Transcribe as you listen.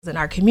in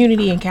our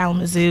community in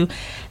Kalamazoo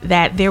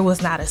that there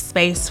was not a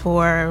space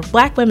for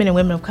Black women and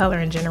women of color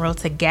in general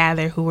to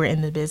gather who were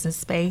in the business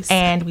space.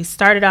 And we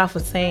started off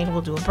with saying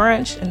we'll do a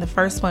brunch. And the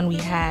first one we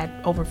had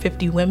over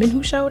 50 women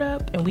who showed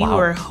up, and we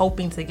were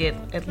hoping to get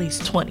at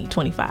least 20,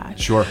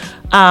 25. Sure.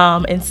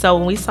 And so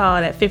when we saw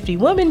that 50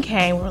 women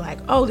came, we were like,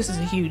 oh, this is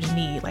a huge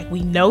need. Like,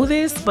 we know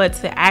this, but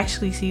to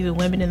actually see the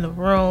women in the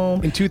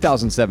room. In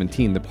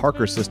 2017, the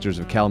Parker Sisters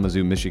of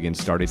Kalamazoo, Michigan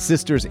started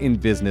Sisters in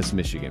Business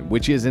Michigan,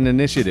 which is an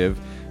initiative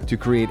to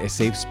create a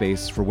safe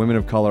space for women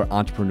of color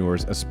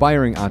entrepreneurs,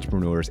 aspiring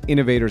entrepreneurs,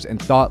 innovators,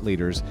 and thought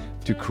leaders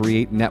to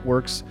create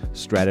networks,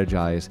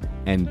 strategize,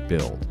 and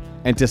build.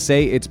 And to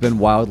say it's been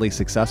wildly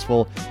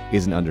successful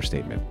is an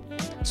understatement.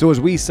 So as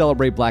we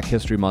celebrate Black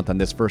History Month on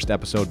this first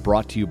episode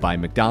brought to you by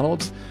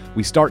McDonald's,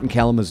 we start in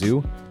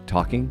Kalamazoo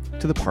talking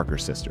to the Parker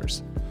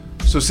Sisters.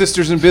 So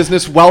Sisters in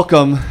Business,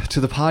 welcome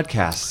to the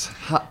podcast.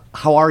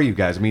 How are you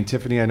guys? I mean,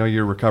 Tiffany, I know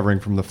you're recovering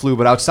from the flu,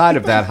 but outside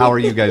of that, how are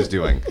you guys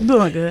doing?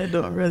 Doing good,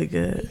 doing really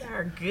good. We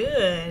are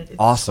good. It's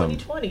Awesome.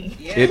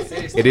 2020.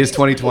 It is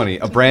 2020,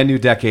 a brand new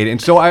decade. And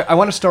so I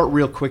want to start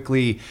real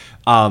quickly.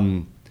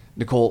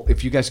 Nicole,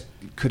 if you guys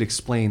could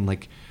explain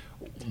like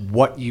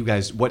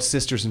what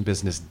Sisters in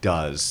Business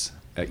does,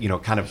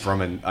 kind of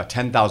from a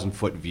 10,000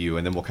 foot view,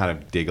 and then we'll kind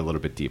of dig a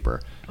little bit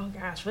deeper. Oh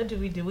gosh, what do?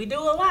 We do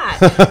a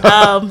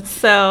lot.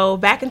 So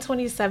back in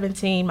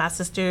 2017, my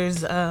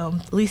sisters,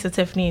 Lisa,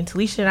 Tiffany, and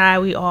Talisha and I,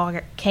 we all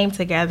came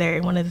together.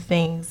 And one of the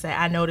things that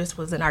I noticed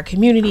was in our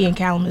community in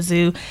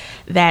Kalamazoo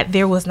that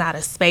there was not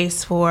a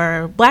space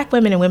for Black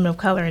women and women of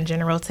color in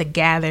general to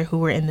gather who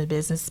were in the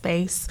business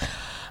space.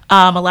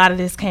 A lot of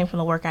this came from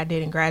the work I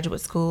did in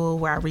graduate school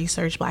where I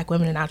researched Black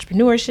women in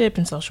entrepreneurship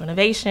and social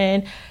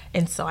innovation.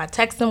 And so I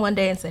texted them one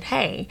day and said,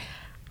 hey,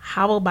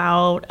 how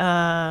about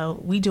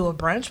we do a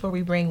brunch where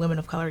we bring women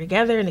of color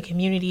together in the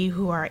community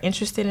who are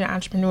interested in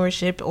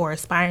entrepreneurship or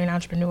aspiring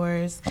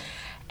entrepreneurs.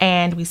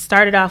 And we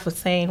started off with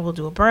saying we'll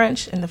do a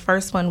brunch. And the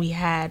first one we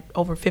had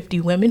over 50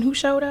 women who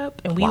showed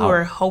up, and we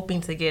were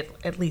hoping to get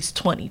at least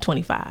 20,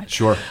 25.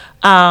 Sure.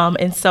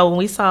 And so when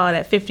we saw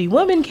that 50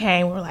 women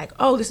came, we were like,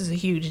 oh, this is a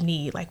huge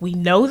need. Like, we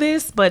know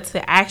this, but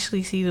to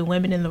actually see the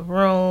women in the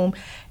room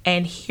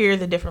and hear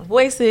the different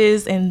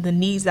voices and the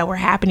needs that were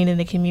happening in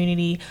the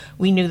community,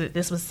 we knew that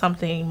this was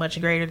something much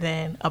greater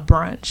than a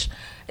brunch.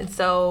 And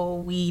so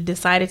we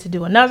decided to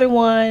do another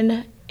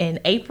one in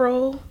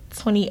April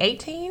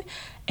 2018.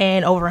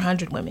 And over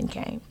 100 women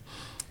came.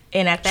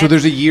 And at that So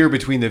there's a year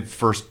between the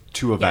first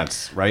two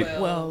events, right?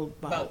 Well,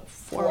 about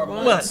 4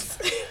 months.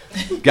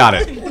 Got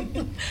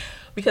it.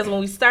 Because when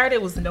we started,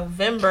 it was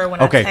November when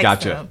I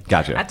texted them.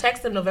 Gotcha. I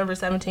texted them November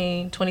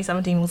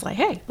 2017, was like,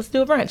 hey, let's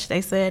do a brunch.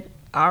 They said,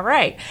 all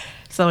right.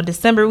 So in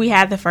December, we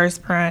had the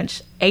first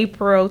brunch.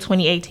 April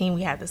 2018,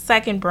 we had the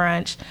second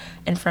brunch.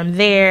 And from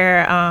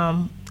there,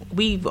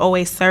 we've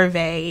always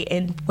surveyed,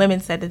 and women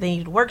said that they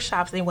needed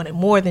workshops. They wanted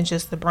more than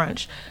just the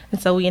brunch.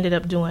 And so we ended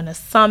up doing a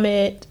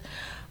summit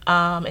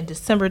in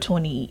December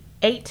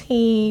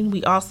 2018.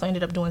 We also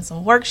ended up doing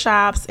some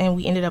workshops, and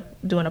we ended up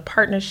doing a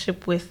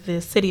partnership with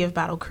the city of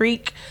Battle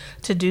Creek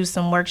to do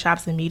some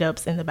workshops and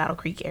meetups in the Battle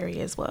Creek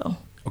area as well.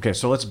 Okay,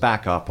 so let's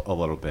back up a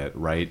little bit,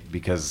 right?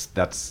 Because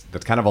that's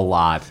kind of a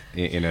lot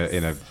in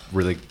a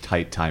really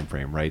tight time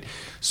frame, right?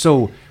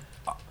 So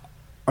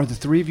are the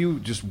three of you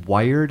just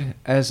wired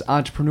as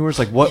entrepreneurs?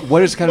 Like,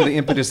 what is kind of the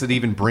impetus that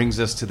even brings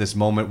us to this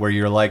moment where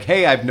you're like,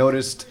 hey, I've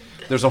noticed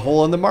there's a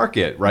hole in the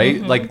market, right?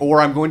 Mm-hmm. Like, or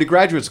I'm going to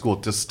graduate school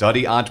to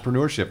study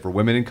entrepreneurship for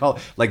women in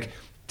college. Like,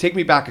 take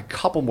me back a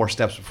couple more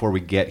steps before we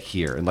get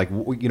here. And like,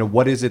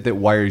 what is it that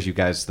wires you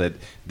guys that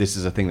this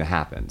is a thing that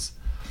happens?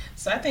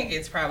 So I think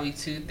it's probably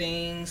two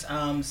things.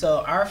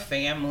 So our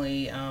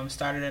family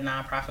started a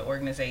nonprofit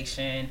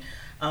organization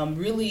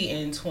really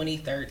in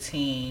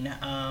 2013,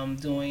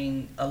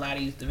 doing a lot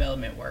of youth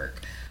development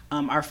work.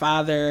 Our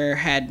father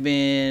had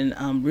been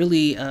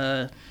really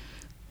a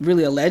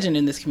legend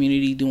in this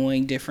community,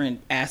 doing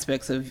different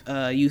aspects of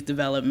youth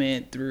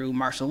development through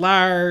martial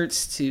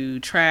arts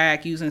to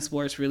track, using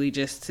sports really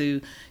just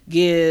to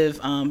give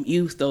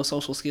youth those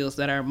social skills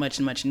that are much,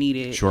 much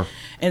needed. Sure.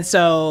 And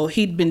so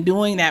he'd been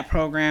doing that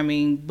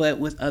programming, but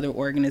with other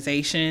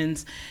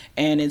organizations.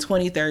 And in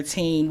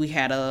 2013, we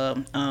had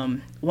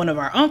one of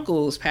our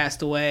uncles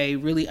passed away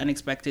really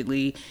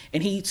unexpectedly.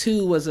 And he,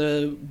 too, was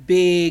a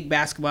big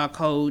basketball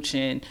coach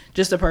and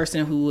just a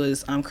person who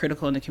was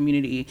critical in the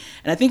community.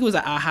 And I think it was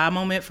an aha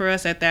moment for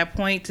us at that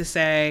point to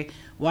say,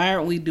 why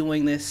aren't we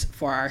doing this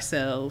for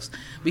ourselves?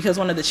 Because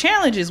one of the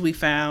challenges we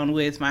found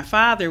with my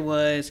father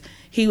was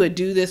he would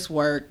do this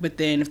work, but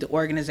then if the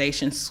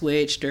organization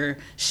switched or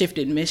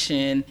shifted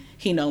mission,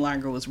 he no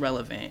longer was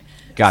relevant.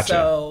 Gotcha.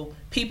 So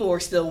people were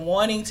still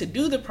wanting to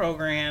do the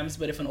programs,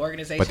 but if an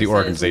organization says we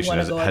want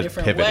to go a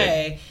different pivoted.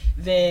 way,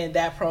 then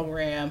that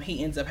program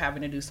he ends up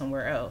having to do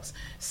somewhere else.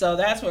 So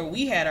that's where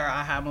we had our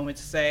aha moment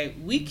to say,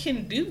 we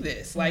can do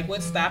this. Like,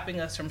 what's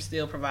stopping us from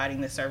still providing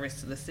this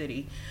service to the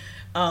city?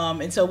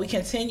 And so we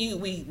continue.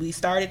 We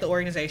started the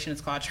organization.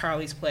 It's called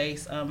Charlie's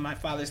Place. My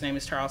father's name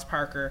is Charles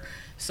Parker,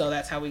 so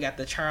that's how we got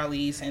the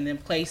Charlie's. And then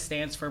Place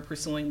stands for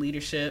Pursuing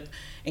Leadership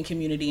and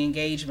Community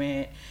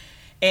Engagement.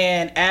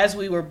 And as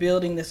we were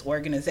building this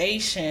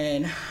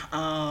organization,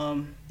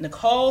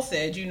 Nicole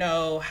said,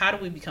 how do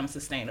we become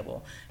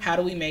sustainable? How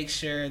do we make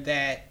sure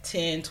that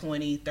 10,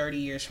 20, 30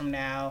 years from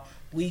now,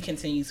 we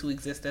continue to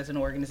exist as an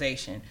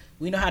organization?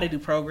 We know how to do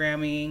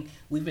programming.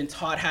 We've been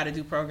taught how to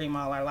do programming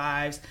all our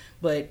lives.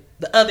 But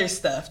the other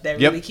stuff that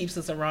really keeps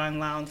us around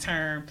long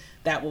term,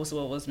 that was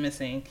what was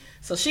missing.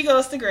 So she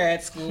goes to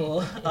grad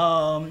school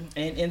and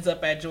ends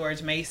up at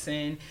George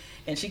Mason.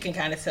 And she can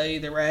kind of tell you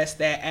the rest,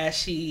 that as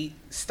she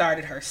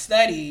started her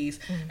studies,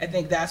 I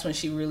think that's when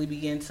she really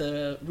began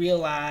to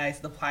realize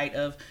the plight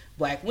of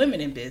Black women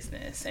in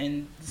business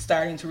and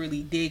starting to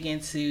really dig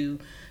into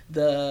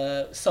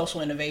the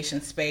social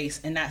innovation space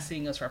and not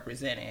seeing us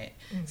represented.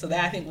 So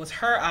that, I think, was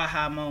her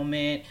aha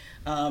moment.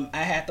 I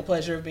had the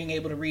pleasure of being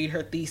able to read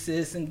her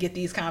thesis and get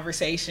these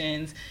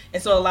conversations.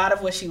 And so a lot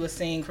of what she was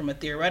seeing from a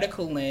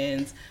theoretical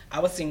lens, I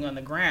was seeing on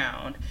the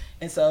ground.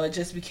 And so it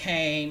just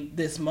became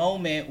this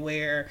moment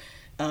where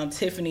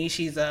Tiffany,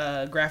 she's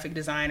a graphic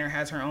designer,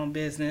 has her own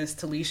business.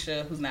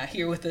 Talisha, who's not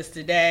here with us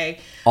today,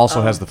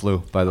 also has the flu,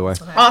 by the way.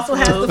 Also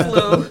has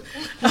the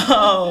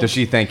flu. Does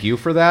she thank you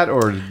for that,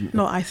 or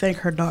no? I thank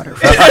her daughter.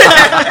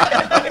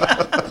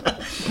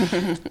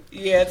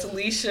 Yeah,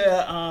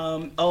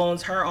 Talisha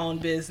owns her own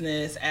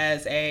business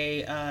as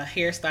a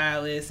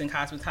hairstylist and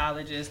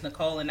cosmetologist.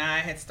 Nicole and I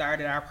had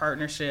started our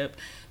partnership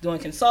doing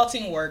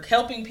consulting work,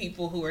 helping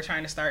people who are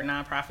trying to start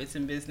nonprofits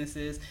and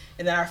businesses.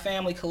 And then our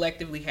family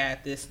collectively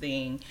had this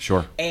thing.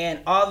 Sure. And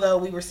although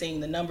we were seeing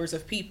the numbers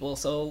of people,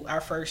 so our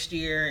first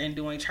year in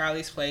doing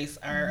Charlie's Place,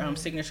 our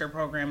signature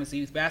program is the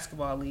Youth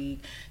Basketball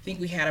League, I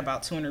think we had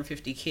about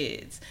 250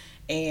 kids.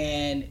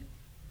 And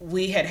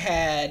we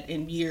had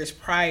in years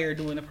prior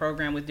doing the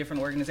program with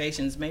different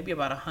organizations, maybe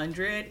about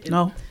 100.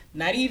 No.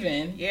 Not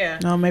even, yeah.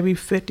 No, maybe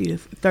 30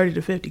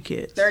 to 50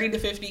 kids. 30 to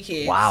 50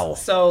 kids. Wow.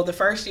 So the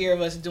first year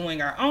of us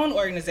doing our own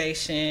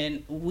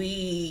organization,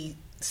 we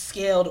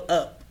scaled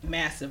up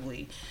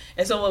massively.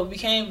 And so what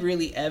became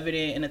really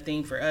evident and a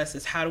thing for us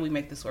is, how do we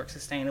make this work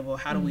sustainable?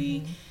 How do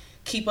we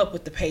keep up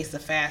with the pace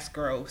of fast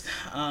growth?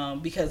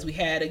 Because we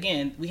had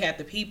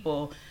the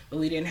people, but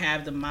we didn't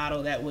have the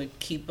model that would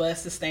keep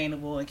us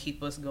sustainable and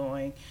keep us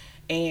going.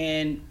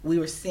 And we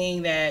were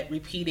seeing that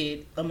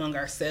repeated among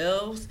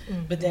ourselves,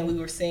 but then we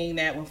were seeing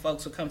that when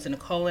folks would come to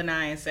Nicole and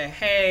I and say,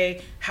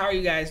 hey, how are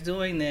you guys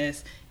doing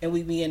this? And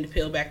we begin to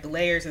peel back the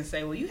layers and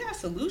say, well, you have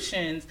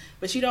solutions,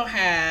 but you don't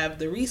have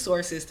the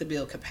resources to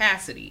build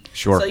capacity.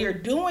 Sure. So you're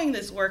doing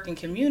this work in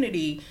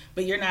community,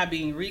 but you're not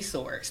being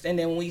resourced. And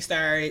then when we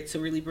started to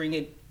really bring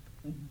it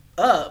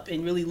up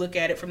and really look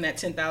at it from that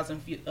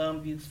 10,000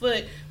 view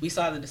foot, we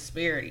saw the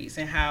disparities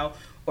and how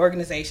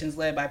organizations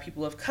led by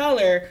people of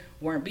color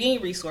weren't being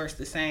resourced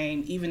the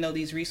same, even though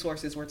these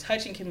resources were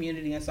touching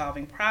community and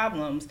solving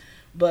problems,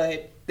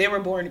 but they were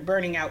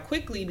burning out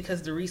quickly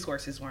because the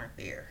resources weren't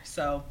there.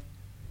 So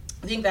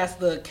I think that's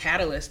the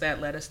catalyst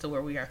that led us to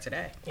where we are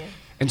today. Yeah.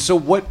 And so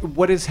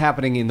what is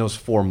happening in those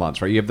 4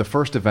 months, right? You have the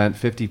first event,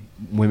 50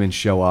 women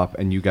show up,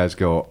 and you guys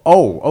go,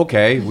 oh,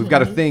 okay, we've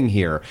got a thing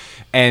here.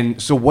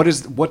 And so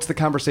what's the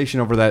conversation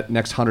over that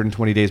next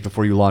 120 days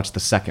before you launch the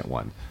second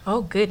one?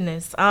 Oh,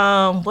 goodness.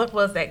 What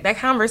was that? That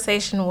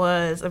conversation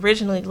was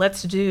originally,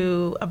 let's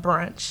do a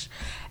brunch.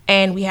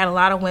 And we had a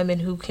lot of women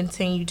who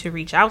continued to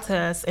reach out to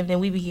us, and then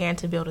we began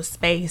to build a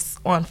space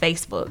on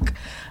Facebook.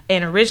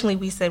 And originally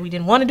we said we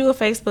didn't want to do a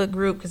Facebook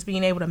group because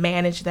being able to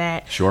manage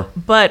that. Sure.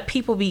 But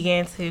people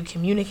began to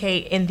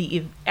communicate in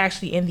the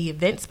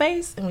event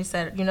space, and we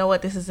said, you know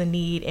what, this is a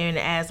need. And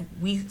as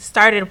we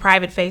started a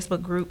private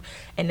Facebook group,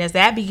 and as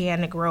that began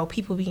to grow,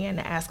 people began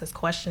to ask us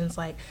questions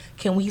like,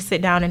 can we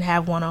sit down and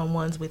have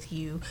one-on-ones with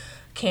you?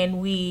 Can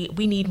we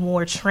need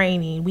more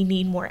training, we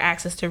need more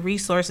access to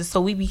resources.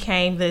 So we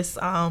became this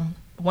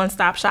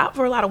one-stop shop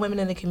for a lot of women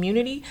in the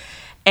community,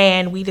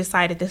 and we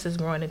decided this is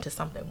growing into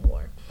something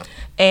more.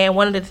 And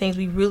one of the things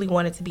we really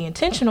wanted to be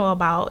intentional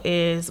about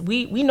is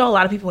we know a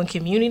lot of people in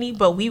community,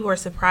 but we were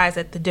surprised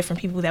at the different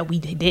people that we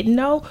didn't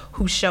know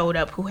who showed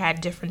up, who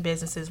had different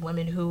businesses,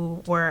 women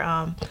who were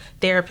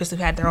therapists who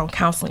had their own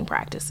counseling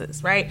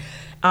practices, right?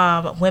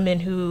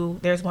 Women who,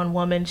 there's one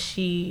woman,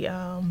 she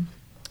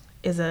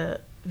is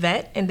a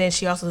vet, and then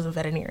she also is a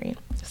veterinarian.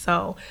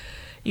 So,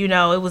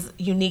 it was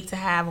unique to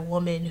have a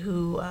woman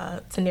who,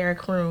 Tanera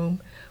Kroom,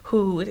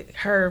 who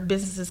her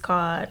business is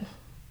called.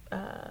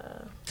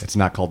 It's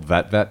not called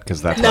Vet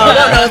because that's no.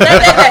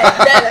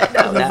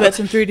 Vets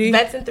in 3D.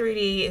 Vets in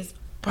 3D is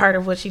part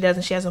of what she does,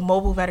 and she has a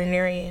mobile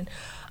veterinarian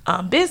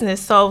business.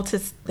 So to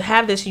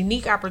have this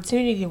unique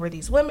opportunity where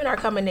these women are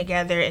coming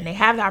together and they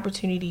have the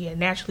opportunity to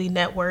naturally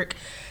network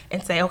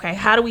and say, okay,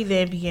 how do we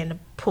then begin to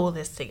pull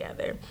this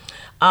together?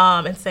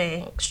 And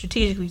saying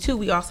strategically too,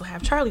 we also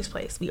have Charlie's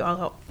Place. We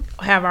all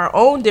have our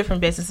own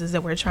different businesses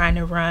that we're trying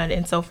to run.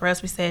 And so for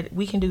us, we said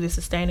we can do this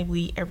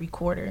sustainably every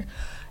quarter.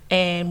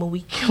 And when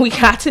we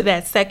got to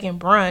that second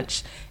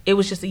brunch, it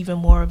was just even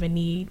more of a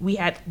need. We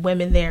had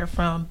women there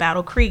from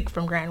Battle Creek,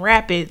 from Grand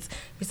Rapids.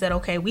 We said,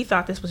 okay, we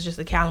thought this was just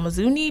a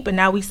Kalamazoo need, but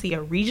now we see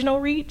a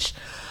regional reach.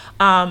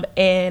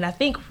 And I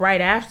think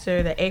right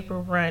after the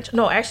April brunch,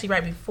 no, actually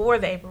right before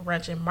the April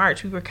brunch in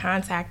March, we were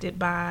contacted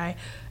by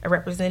a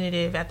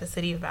representative at the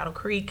city of Battle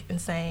Creek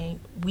and saying,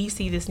 we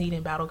see this need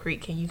in Battle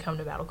Creek. Can you come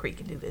to Battle Creek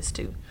and do this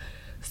too?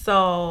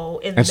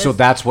 So so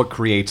that's what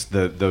creates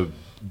the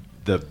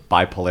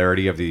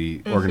bipolarity of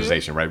the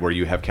organization, right? Where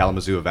you have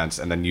Kalamazoo events,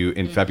 and then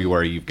in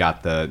February you've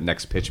got the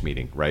next pitch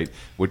meeting, right?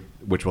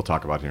 Which we'll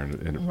talk about here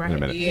in a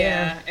minute.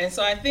 Yeah, and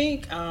so I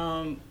think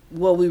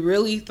what we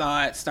really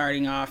thought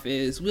starting off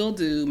is we'll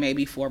do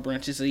maybe 4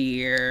 brunches a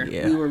year.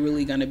 Yeah. We were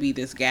really going to be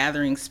this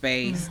gathering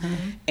space,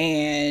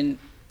 and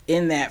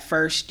in that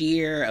first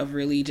year of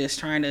really just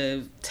trying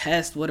to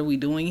test what are we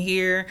doing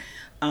here,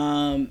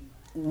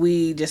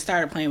 we just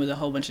started playing with a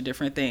whole bunch of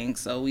different things.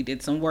 So we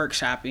did some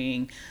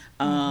workshopping.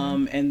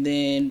 And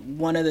then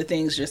one of the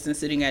things just in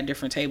sitting at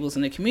different tables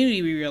in the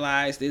community we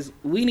realized is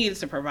we needed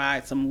to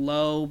provide some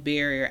low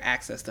barrier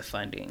access to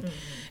funding.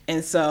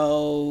 And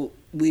so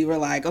we were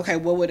like, okay,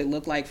 what would it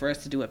look like for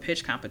us to do a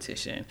pitch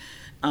competition?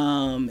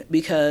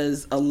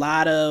 Because a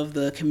lot of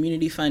the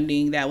community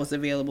funding that was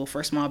available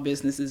for small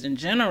businesses in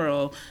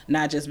general,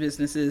 not just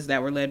businesses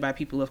that were led by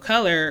people of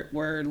color,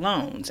 were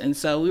loans. And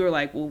so we were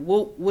like,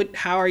 well,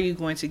 how are you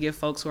going to give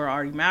folks who are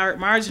already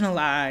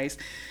marginalized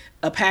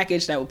a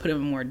package that would put them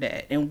in more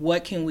debt? And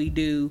what can we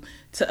do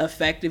to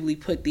effectively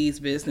put these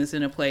businesses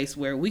in a place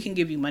where we can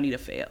give you money to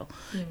fail?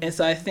 And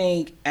so I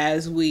think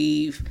as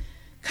we've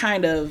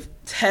kind of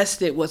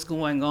tested what's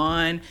going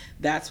on,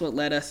 that's what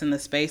led us in the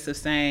space of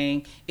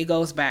saying it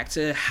goes back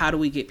to how do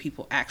we get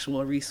people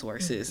actual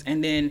resources.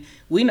 And then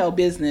we know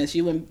business,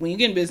 when you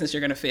get in business,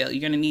 you're going to fail. You're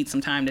going to need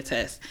some time to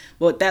test.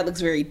 But that looks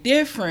very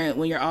different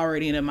when you're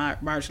already in a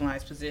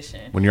marginalized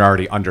position. When you're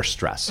already under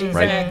stress,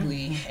 right?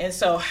 Exactly. And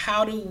so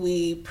how do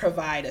we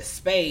provide a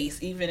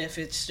space, even if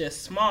it's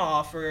just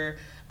small, for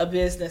a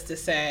business to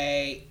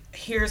say,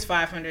 here's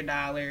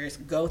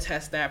 $500, go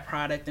test that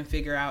product and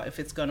figure out if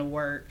it's going to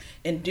work,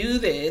 and do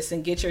this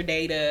and get your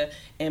data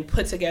and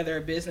put together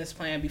a business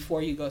plan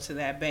before you go to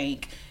that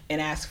bank and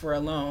ask for a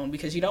loan,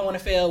 because you don't want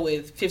to fail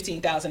with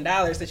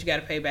 $15,000 that you got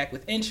to pay back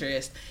with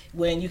interest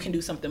when you can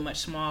do something much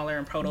smaller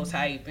and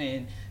prototype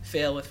and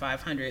fail with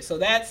 500. So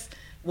that's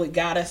what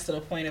got us to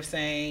the point of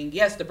saying,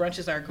 yes, the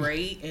brunches are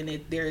great and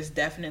there is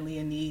definitely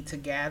a need to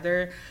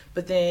gather,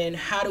 but then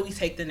how do we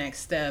take the next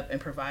step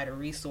and provide a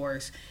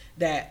resource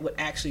that would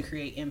actually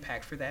create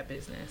impact for that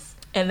business?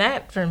 And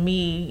that, for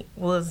me,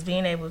 was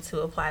being able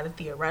to apply the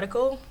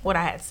theoretical, what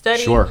I had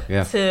studied,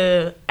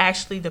 to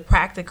actually the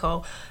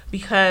practical.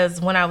 Because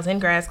when I was in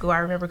grad school, I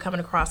remember coming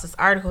across this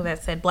article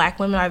that said Black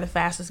women are the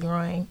fastest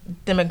growing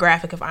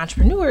demographic of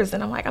entrepreneurs.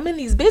 And I'm like, I'm in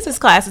these business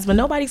classes, but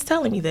nobody's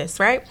telling me this,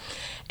 right?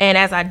 And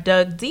as I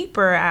dug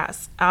deeper, I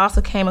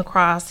also came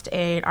across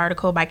an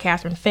article by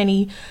Catherine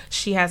Finney.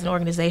 She has an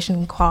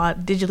organization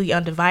called Digitally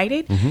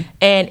Undivided.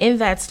 And in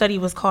that study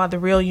was called The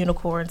Real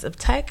Unicorns of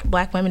Tech,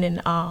 Black Women in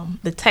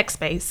the Tech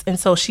Space. And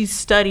so she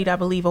studied, I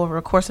believe, over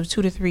a course of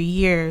 2 to 3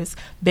 years,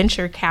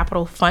 venture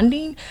capital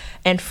funding.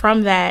 And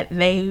from that,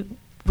 they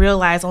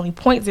realized only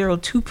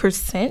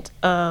 0.02%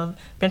 of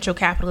venture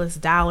capitalist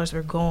dollars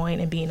were going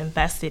and being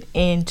invested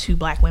into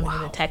Black women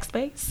in the tech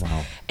space.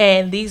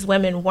 And these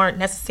women weren't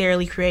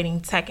necessarily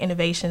creating tech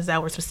innovations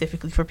that were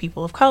specifically for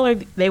people of color.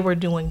 They were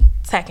doing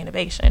tech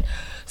innovation.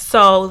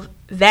 So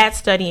that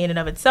study in and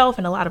of itself,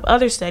 and a lot of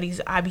other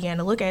studies, I began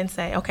to look at and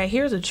say, okay,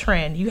 here's a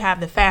trend. You have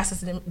the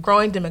fastest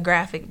growing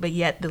demographic, but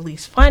yet the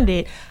least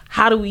funded.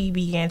 How do we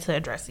begin to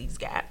address these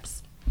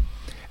gaps?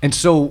 And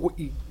so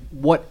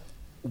what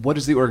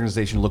does the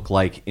organization look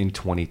like in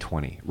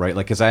 2020, right?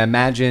 Like, because I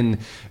imagine,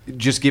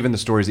 just given the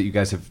stories that you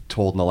guys have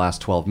told in the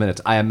last 12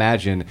 minutes, I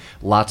imagine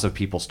lots of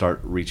people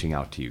start reaching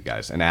out to you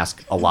guys and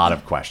ask a lot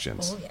of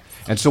questions. Yes.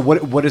 And so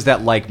what is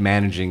that like,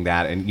 managing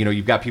that? And,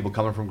 you've got people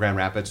coming from Grand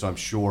Rapids, so I'm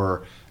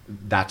sure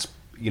that's,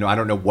 I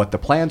don't know what the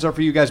plans are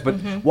for you guys, but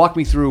walk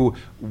me through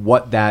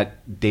what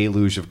that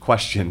deluge of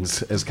questions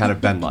has kind of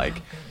been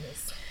like.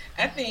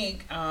 I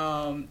think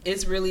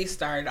it's really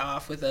started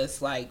off with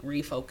us like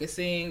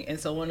refocusing. And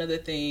so one of the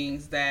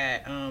things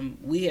that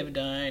we have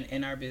done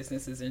in our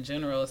businesses in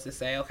general is to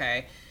say,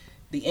 okay,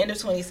 the end of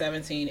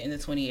 2017 into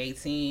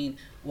 2018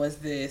 was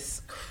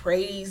this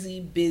crazy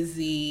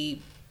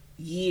busy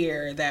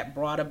year that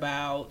brought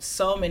about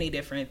so many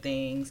different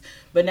things,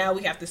 but now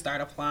we have to start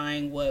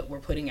applying what we're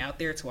putting out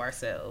there to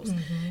ourselves.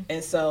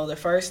 And so the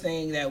first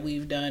thing that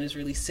we've done is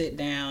really sit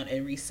down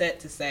and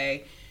reset to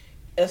say,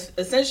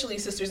 essentially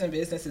Sisters in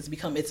Business has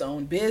become its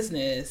own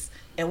business,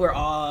 and we're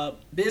all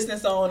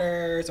business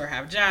owners or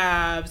have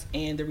jobs,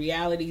 and the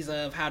realities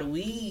of how do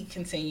we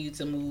continue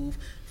to move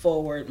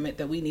forward meant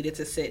that we needed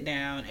to sit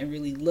down and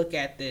really look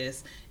at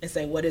this and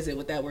say, what is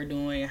it that we're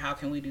doing, and how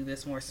can we do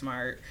this more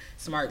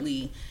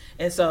smartly?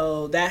 And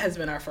so that has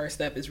been our first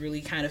step, is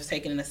really kind of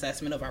taking an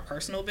assessment of our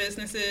personal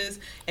businesses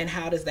and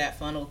how does that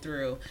funnel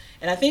through.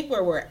 And I think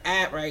where we're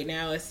at right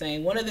now is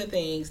saying one of the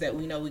things that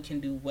we know we can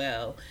do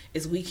well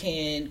is we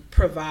can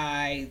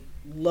provide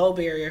low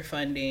barrier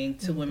funding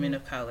to women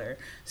of color.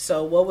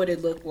 So what would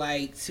it look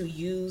like to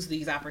use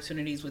these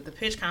opportunities with the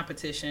pitch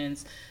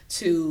competitions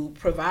to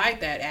provide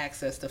that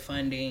access to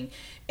funding,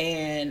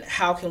 and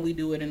how can we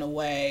do it in a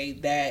way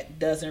that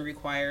doesn't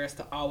require us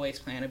to always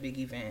plan a big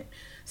event?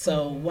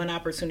 So one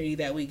opportunity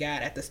that we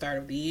got at the start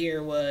of the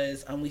year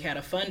was we had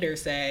a funder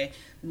say,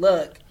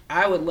 look,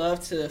 I would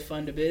love to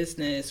fund a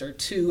business or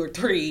 2 or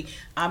 3.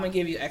 I'm going to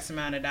give you X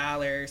amount of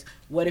dollars.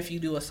 What if you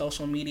do a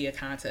social media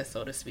contest,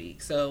 so to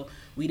speak? So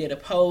we did a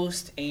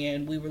post,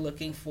 and we were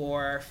looking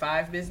for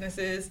 5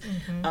 businesses.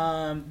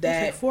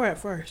 That 4 at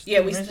first. Yeah,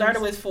 we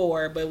started with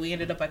 4, but we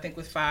ended up, I think,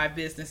 with 5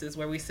 businesses,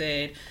 where we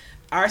said,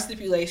 our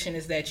stipulation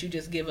is that you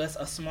just give us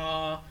a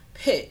small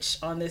pitch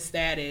on this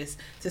status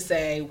to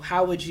say,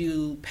 how would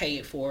you pay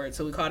it forward?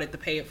 So we called it the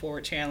Pay It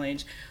Forward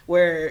Challenge,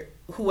 where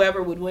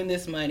whoever would win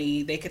this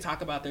money, they could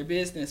talk about their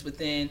business, but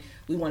then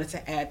we wanted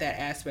to add that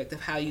aspect of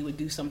how you would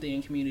do something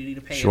in community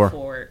to pay it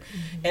forward.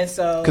 And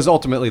so, because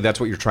ultimately that's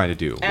what you're trying to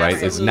do,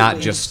 right? It's not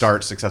just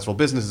start successful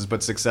businesses,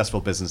 but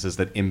successful businesses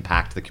that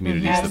impact the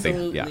communities that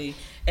they.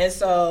 And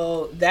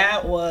so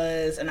that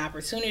was an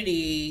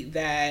opportunity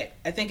that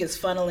I think is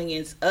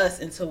funneling us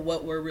into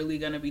what we're really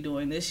going to be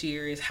doing this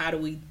year, is how do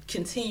we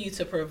continue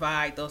to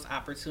provide those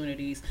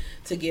opportunities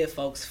to give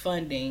folks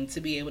funding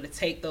to be able to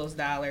take those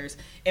dollars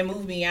and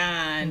move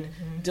beyond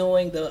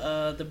doing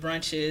the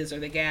brunches or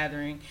the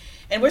gathering.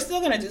 And we're still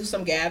going to do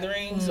some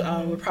gatherings.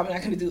 We're probably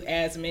not going to do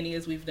as many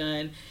as we've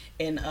done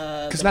in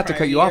because not to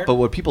cut you off, but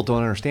what people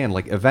don't understand,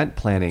 like, event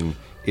planning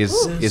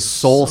is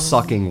soul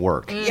sucking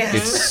work. Yes.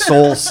 It's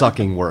soul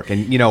sucking work,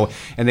 and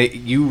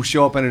you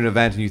show up at an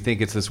event and you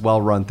think it's this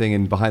well run thing,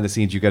 and behind the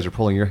scenes you guys are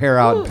pulling your hair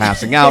out and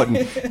passing out,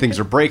 and things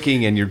are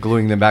breaking, and you're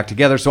gluing them back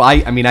together. So I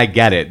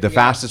get it. The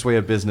fastest way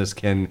a business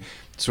can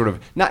sort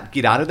of not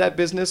get out of that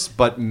business,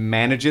 but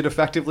manage it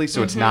effectively,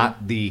 so it's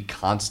not the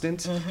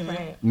constant,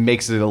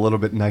 makes it a little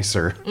bit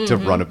nicer to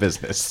run a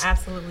business.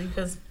 Absolutely,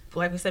 because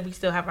like we said, we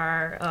still have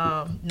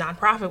our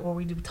nonprofit where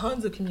we do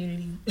tons of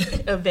community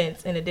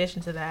events in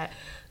addition to that.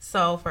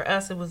 So for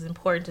us, it was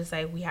important to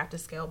say we have to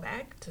scale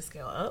back to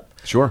scale up.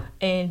 Sure.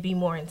 And be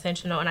more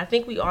intentional. And I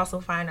think we also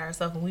find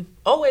ourselves, and we've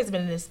always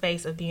been in this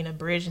space of being a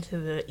bridge into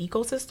the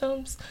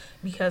ecosystems,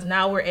 because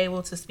now we're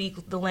able to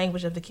speak the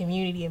language of the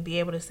community and be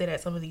able to sit at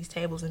some of these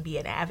tables and be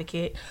an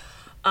advocate.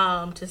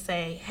 To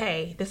say,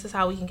 hey, this is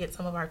how we can get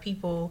some of our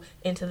people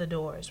into the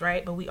doors,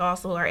 right? But we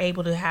also are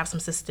able to have some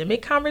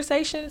systemic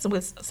conversations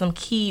with some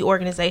key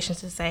organizations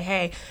to say,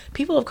 hey,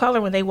 people of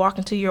color, when they walk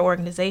into your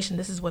organization,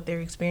 this is what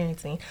they're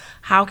experiencing.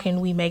 How can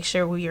we make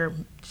sure we are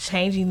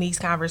changing these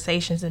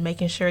conversations and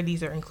making sure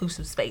these are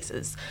inclusive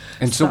spaces?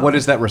 And so what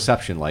is that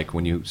reception like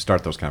when you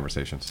start those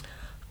conversations?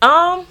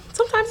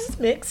 Sometimes it's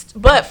mixed,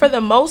 but for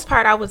the most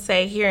part, I would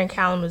say here in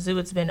Kalamazoo,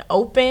 it's been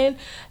open.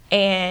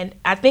 And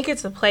I think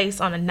it's a place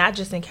not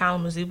just in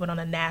Kalamazoo, but on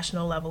a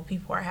national level,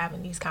 people are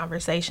having these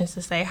conversations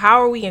to say,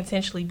 how are we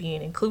intentionally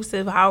being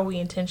inclusive? How are we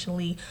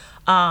intentionally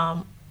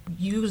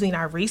using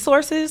our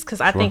resources?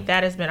 Because I think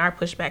that has been our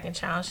pushback and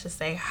challenge, to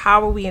say,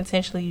 how are we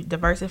intentionally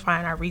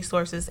diversifying our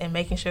resources and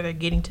making sure they're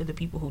getting to the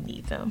people who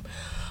need them?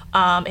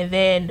 And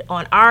then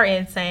on our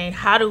end, saying,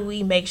 how do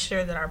we make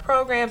sure that our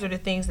programs or the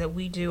things that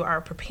we do are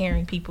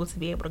preparing people to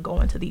be able to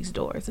go into these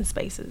doors and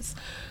spaces?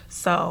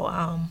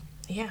 So,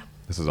 yeah.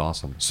 This is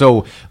awesome.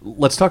 So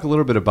let's talk a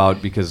little bit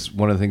about, because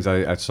one of the things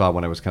I saw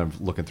when I was kind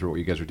of looking through what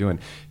you guys were doing,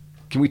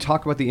 can we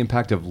talk about the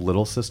impact of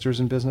Little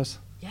Sisters in business?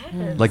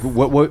 Yes. Like,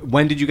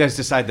 when did you guys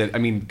decide that? I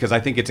mean, because I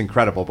think it's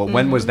incredible, but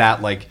when was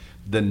that like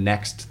the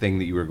next thing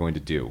that you were going to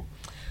do?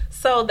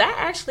 So that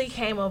actually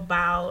came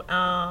about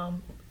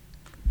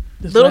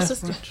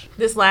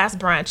This last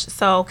brunch.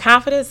 So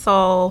Confident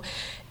Soul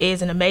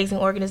is an amazing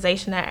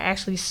organization that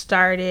actually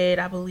started,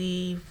 I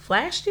believe,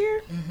 last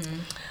year.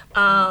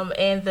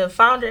 And the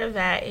founder of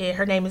that,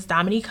 her name is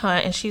Dominique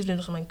Hunt, and she's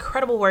doing some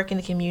incredible work in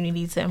the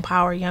community to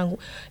empower young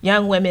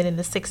women in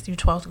the 6th through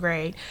 12th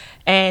grade.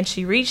 And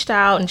she reached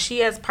out, and she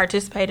has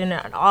participated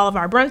in all of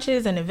our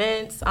brunches and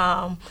events.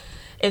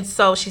 And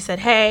so she said,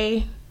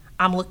 hey,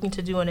 I'm looking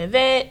to do an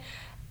event.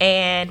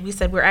 And we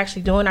said, we're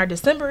actually doing our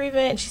December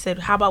event. And she said,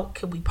 how about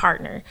could we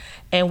partner?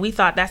 And we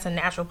thought that's a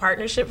natural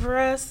partnership for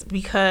us,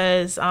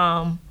 because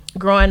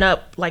growing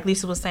up, like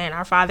Lisa was saying,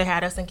 our father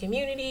had us in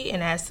community,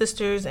 and as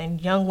sisters and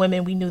young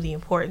women, we knew the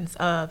importance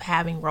of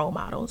having role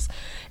models.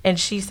 And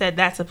she said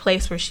that's a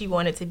place where she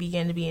wanted to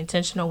begin to be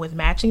intentional with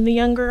matching the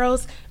young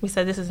girls. We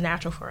said this is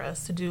natural for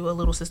us to do a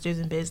Little Sisters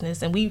in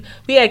Business. And we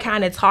had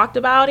kind of talked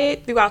about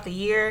it throughout the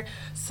year.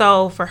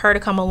 So for her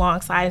to come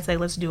alongside and say,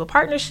 let's do a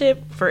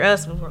partnership, for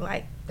us, we were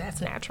like, that's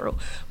natural.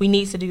 We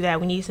need to do that.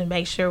 We need to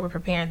make sure we're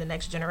preparing the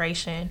next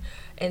generation.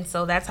 And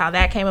so that's how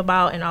that came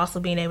about, and also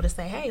being able to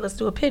say, hey, let's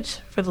do a pitch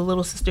for the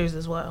Little Sisters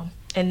as well.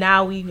 And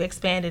now we've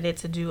expanded it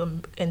to do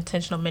an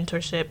intentional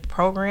mentorship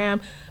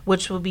program,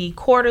 which will be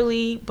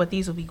quarterly, but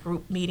these will be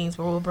group meetings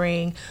where we'll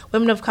bring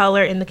women of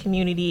color in the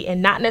community,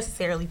 and not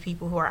necessarily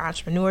people who are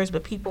entrepreneurs,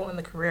 but people in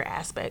the career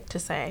aspect, to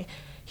say,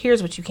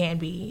 here's what you can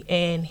be,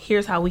 and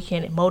here's how we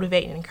can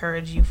motivate and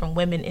encourage you from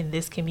women in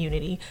this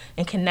community,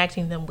 and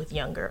connecting them with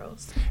young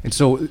girls. And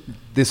so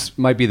this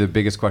might be the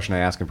biggest question I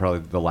ask, and probably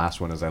the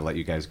last one as I let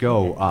you guys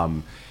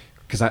go.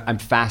 Because I'm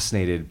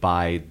fascinated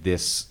by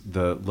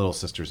the Little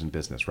Sisters in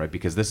Business, right?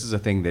 Because this is a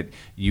thing that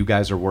you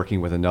guys are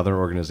working with another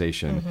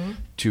organization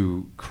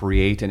to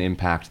create an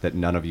impact that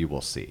none of you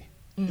will see,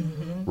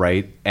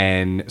 right?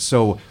 And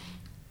so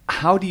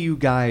how do you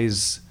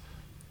guys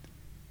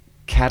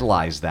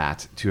catalyze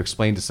that to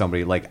explain to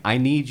somebody, like, I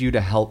need you to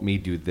help me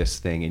do this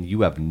thing, and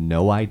you have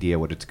no idea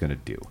what it's going to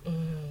do,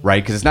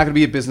 right? Because it's not going to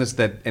be a business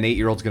that an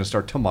 8-year-old's going to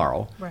start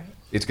tomorrow. Right.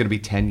 It's going to be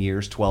 10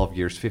 years, 12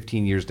 years,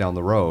 15 years down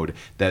the road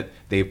that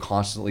they've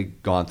constantly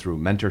gone through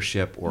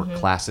mentorship or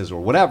classes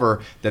or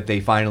whatever, that they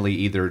finally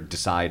either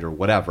decide or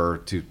whatever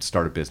to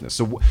start a business.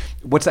 So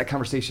what's that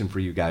conversation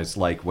for you guys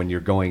like when you're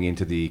going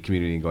into the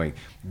community and going,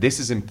 this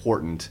is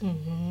important,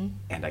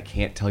 and I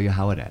can't tell you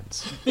how it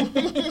ends?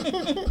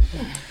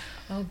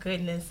 Oh,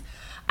 goodness.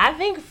 I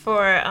think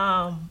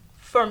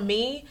for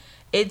me,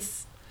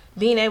 it's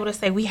being able to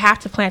say we have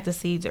to plant the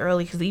seeds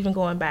early, because even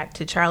going back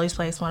to Charlie's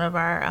Place, one of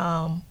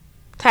our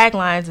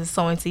taglines is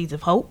sowing seeds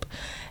of hope.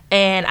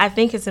 And I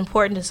think it's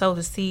important to sow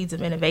the seeds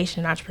of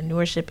innovation and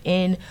entrepreneurship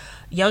in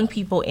young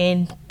people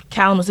in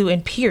Kalamazoo,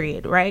 and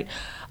period, right?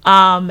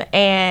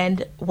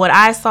 And what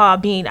I saw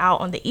being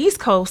out on the East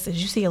Coast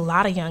is you see a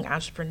lot of young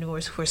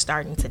entrepreneurs who are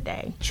starting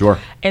today. Sure.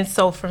 And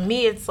so for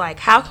me, it's like,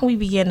 how can we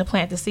begin to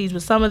plant the seeds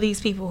with some of these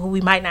people who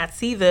we might not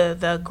see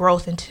the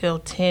growth until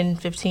 10,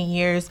 15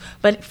 years,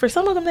 but for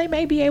some of them, they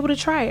may be able to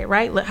try it,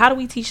 right? How do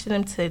we teach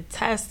them to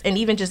test and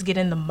even just get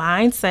in the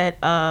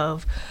mindset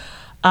of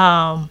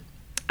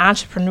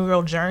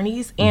entrepreneurial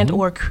journeys and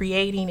or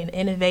creating and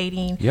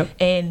innovating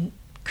and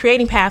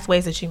creating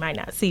pathways that you might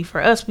not see. For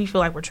us, we feel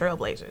like we're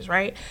trailblazers,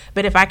 right?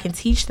 But if I can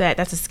teach that,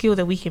 that's a skill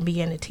that we can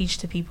begin to teach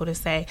to people, to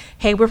say,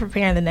 hey, we're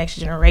preparing the next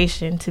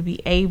generation to be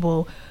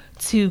able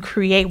to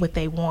create what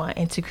they want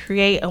and to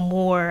create a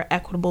more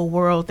equitable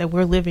world that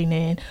we're living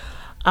in.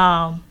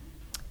 And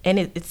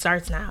it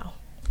starts now.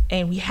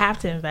 And we have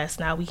to invest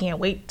now. We can't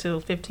wait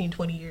till 15,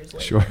 20 years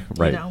later. Sure,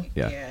 right. You know?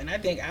 Yeah, and I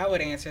think I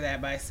would answer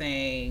that by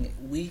saying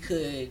we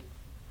could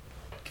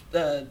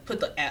put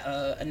the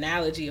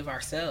analogy of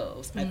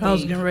ourselves. I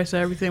was getting ready to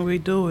say everything we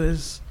do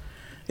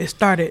it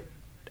started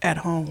at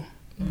home.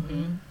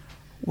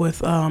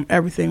 With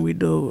everything we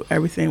do,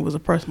 everything was a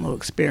personal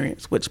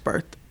experience, which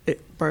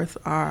birthed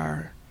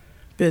our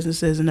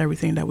businesses and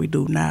everything that we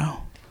do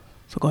now.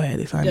 So go ahead,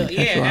 Lisa.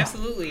 Yeah,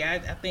 absolutely. I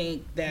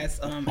think that's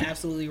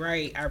absolutely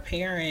right. Our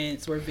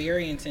parents were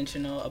very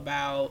intentional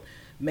about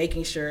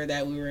making sure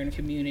that we were in a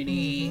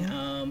community.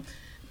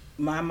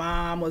 My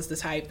mom was the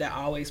type that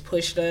always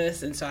pushed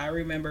us, and so I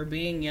remember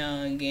being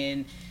young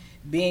and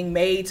being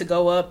made to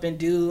go up and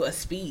do a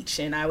speech,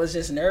 and I was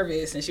just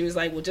nervous, and she was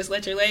like, well, just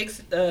let your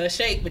legs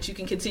shake, but you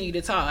can continue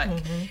to talk.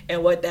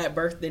 And what that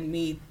birthed in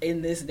me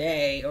in this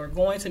day, or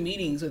going to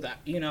meetings with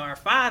our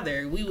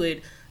father, we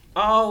would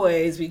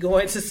always be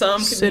going to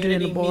some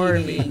community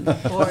meeting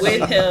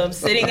with him,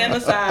 sitting on the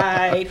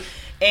side,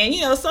 and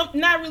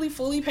not really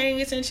fully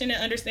paying attention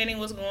and understanding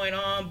what's going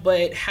on,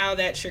 but how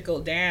that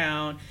trickled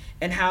down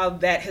and how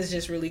that has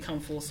just really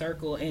come full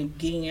circle and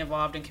getting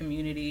involved in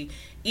community,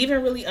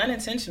 even really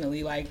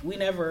unintentionally. Like, we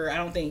never, I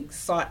don't think,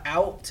 sought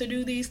out to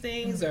do these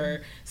things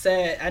or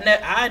said,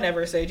 I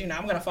never said,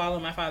 I'm going to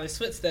follow my father's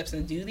footsteps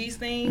and do these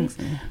things.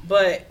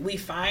 But we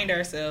find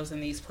ourselves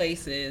in these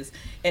places,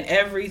 and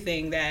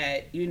everything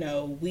that,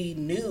 we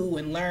knew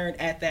and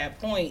learned at that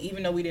point,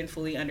 even though we didn't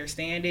fully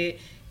understand it,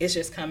 it's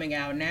just coming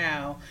out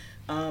now.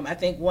 I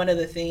think one of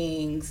the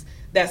things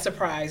that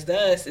surprised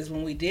us is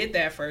when we did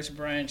that first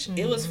brunch,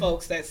 it was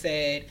folks that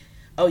said,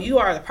 oh, you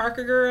are the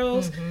Parker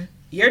girls?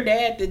 Your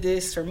dad did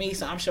this for me,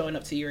 so I'm showing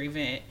up to your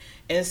event.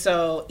 And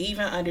so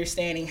even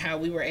understanding how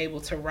we were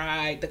able to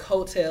ride the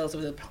coattails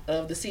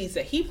of the seeds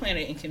that he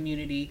planted in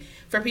community,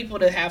 for people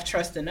to have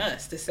trust in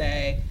us to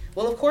say,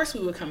 well, of course we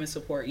would come and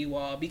support you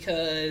all,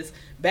 because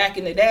back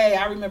in the day,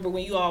 I remember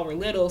when you all were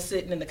little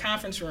sitting in the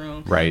conference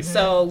room. Right.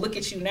 So look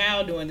at you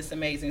now doing this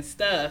amazing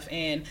stuff.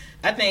 And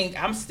I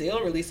think I'm still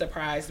really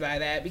surprised by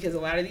that, because a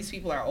lot of these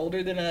people are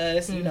older than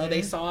us.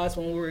 They saw us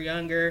when we were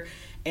younger,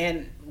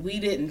 and we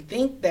didn't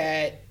think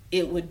that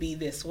it would be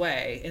this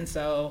way. And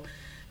so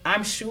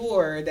I'm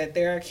sure that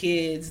there are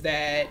kids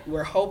that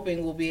we're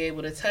hoping will be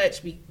able to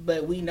touch,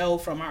 but we know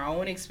from our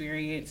own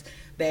experience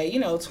that,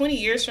 20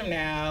 years from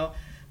now,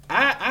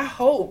 I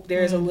hope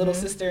there's a Little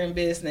Sister in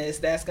Business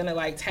that's going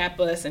to tap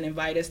us and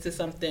invite us to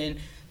something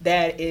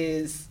that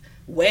is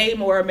way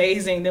more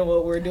amazing than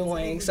what we're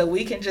doing, so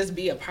we can just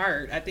be a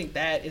part. I think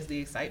that is the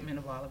excitement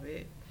of all of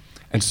it.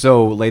 And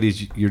so,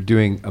 ladies, you're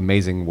doing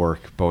amazing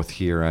work both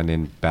here and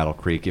in Battle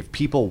Creek. If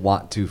people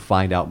want to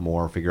find out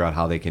more, figure out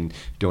how they can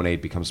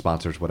donate, become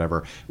sponsors,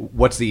 whatever,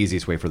 what's the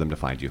easiest way for them to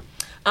find you?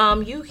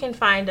 You can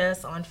find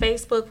us on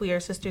Facebook. We are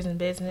Sisters in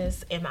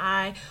Business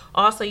MI.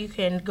 Also, you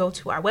can go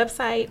to our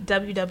website,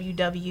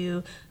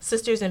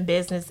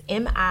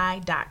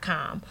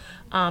 www.sistersinbusinessmi.com.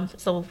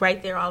 So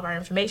right there, all of our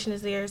information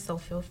is there. So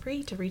feel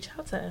free to reach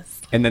out to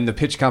us. And then the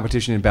pitch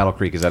competition in Battle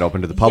Creek, is that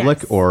open to the public?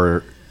 Yes.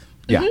 Or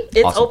yeah,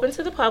 It's awesome. open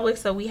to the public.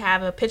 So we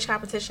have a pitch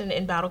competition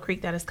in Battle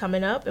Creek that is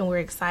coming up, and we're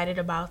excited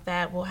about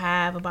that. We'll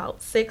have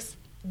about 6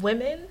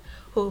 women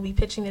who will be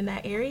pitching in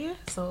that area.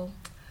 So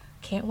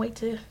can't wait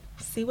to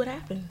see what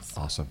happens.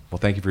 Awesome. Well,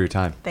 thank you for your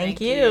time. Thank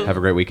Thank you. Have a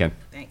great weekend.